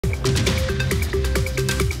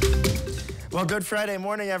Well, good Friday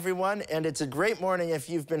morning, everyone, and it's a great morning if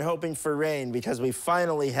you've been hoping for rain, because we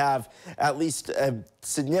finally have at least a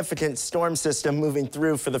significant storm system moving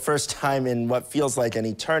through for the first time in what feels like an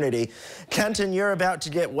eternity. Kenton, you're about to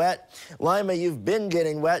get wet. Lima, you've been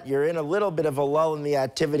getting wet. You're in a little bit of a lull in the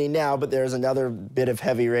activity now, but there's another bit of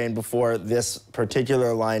heavy rain before this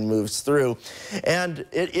particular line moves through. And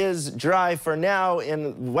it is dry for now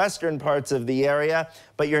in western parts of the area,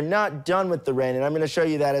 but you're not done with the rain, and I'm going to show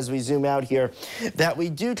you that as we zoom out here, that we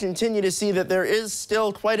do continue to see that there is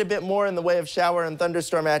still quite a bit more in the way of shower and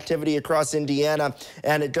thunderstorm activity across Indiana,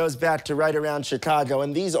 and it goes back to right around Chicago,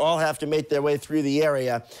 and these all have to make their way through the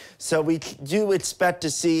area. So we do expect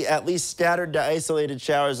to see at least scattered to isolated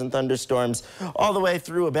showers and thunderstorms all the way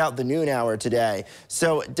through about the noon hour today.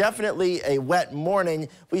 So definitely a wet morning.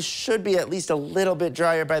 We should be at least a little bit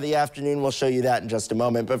drier by the afternoon. We'll show you that in just a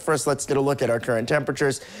moment. But first, let's get a look at our current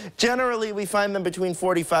temperatures. Generally, we find them between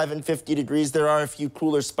 45 and 50 degrees. There are a few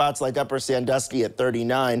cooler spots like Upper Sandusky at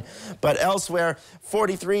 39. But elsewhere,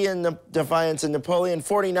 43 in Defiance and Napoleon,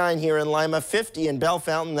 49 here in Lima, 50 in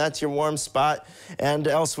Bellefontaine. That's your warm spot. And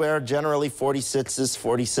elsewhere, generally 46s,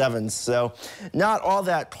 47s. So not all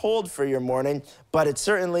that cold for your morning, but it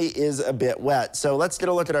certainly is a bit wet. So let's get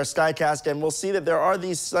a look at our Skycast, and we'll see that there are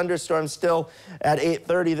these thunderstorms still at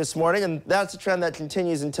 8:30 this morning, and that's a trend that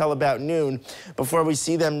continues until about noon before we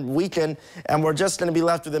see them weaken, and we're just going to be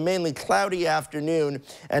left with a mainly cloudy afternoon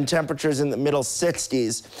and temperatures in the middle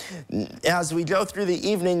 60s. As we go through the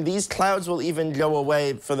evening, these clouds will even go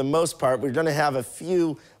away for the most part. We're going to have a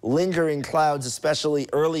few lingering clouds, especially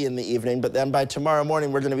early in the evening, but then by tomorrow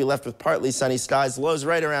morning, we're going to be left with partly sunny skies, lows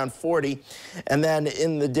right around 40, and then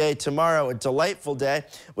in the day tomorrow, a delightful day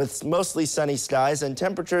with mostly sunny skies and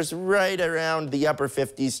temperatures right around the upper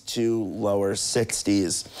 50s to lower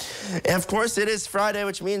 60s. And of course, it is Friday,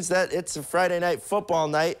 which means that it's a Friday night football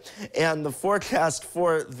night, and the forecast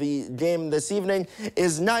for the game this evening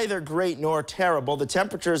is neither great nor terrible. The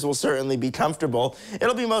temperatures will certainly be comfortable.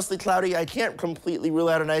 It'll be mostly cloudy. I can't completely rule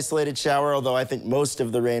out an isolated shower, although I think most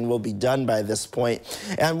of the rain will be done by this point.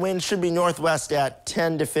 And wind should be northwest at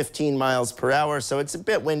 10 to 15 miles per hour, so it's a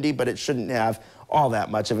bit windy, but it shouldn't have all that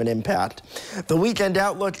much of an impact. The weekend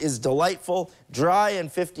outlook is delightful, dry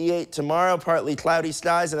and 58 tomorrow, partly cloudy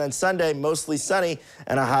skies, and then Sunday mostly sunny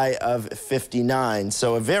and a high of 59.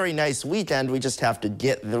 So a very nice weekend. We just have to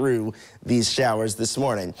get through these showers this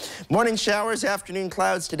morning. Morning showers, afternoon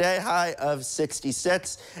clouds today, high of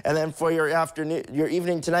 66. And then for your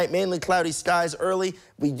evening tonight, mainly cloudy skies early.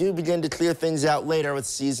 We do begin to clear things out later with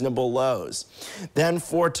seasonable lows. Then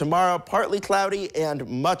for tomorrow, partly cloudy and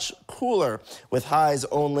much cooler with highs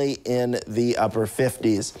only in the upper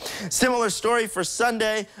 50s. Similar story for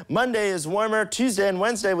Sunday. Monday is warmer. Tuesday and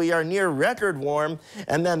Wednesday we are near record warm.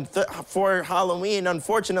 And then for Halloween,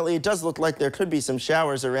 unfortunately, it does look like there could be some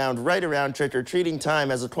showers right around trick-or-treating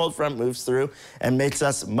time as a cold front moves through and makes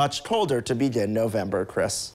us much colder to begin November. Chris.